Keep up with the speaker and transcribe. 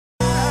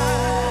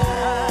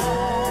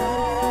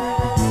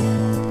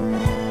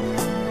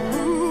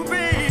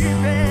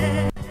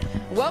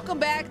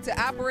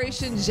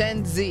Operation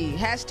Gen Z.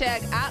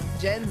 Hashtag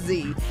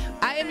OpGenZ.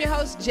 I am your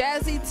host,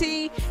 Jazzy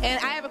T, and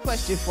I have a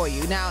question for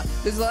you. Now,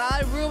 there's a lot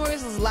of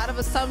rumors, there's a lot of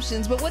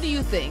assumptions, but what do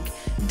you think?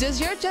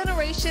 Does your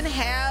generation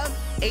have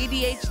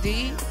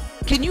ADHD?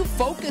 Can you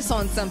focus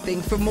on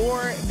something for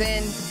more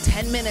than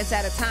 10 minutes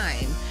at a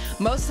time?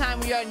 Most of the time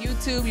when you're on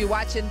YouTube, you're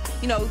watching,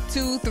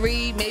 2,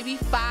 3, maybe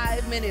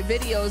 5-minute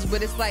videos,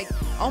 but it's like,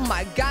 oh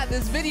my God,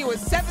 this video is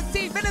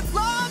 17 minutes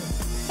long?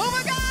 Oh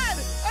my God,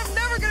 I'm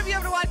never gonna be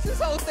able to watch this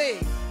whole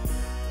thing.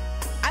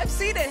 I've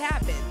seen it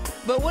happen,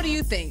 but what do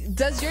you think?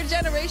 Does your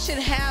generation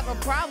have a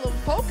problem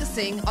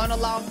focusing on a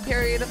long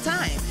period of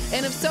time?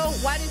 And if so,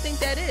 why do you think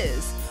that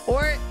is?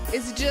 Or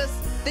is it just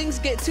things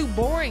get too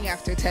boring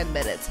after 10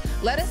 minutes?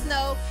 Let us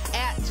know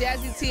at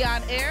Jazzy T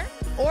on air,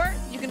 or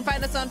you can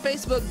find us on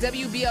Facebook,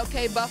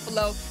 WBLK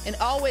Buffalo, and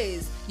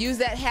always use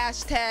that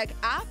hashtag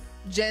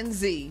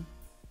OpGenZ.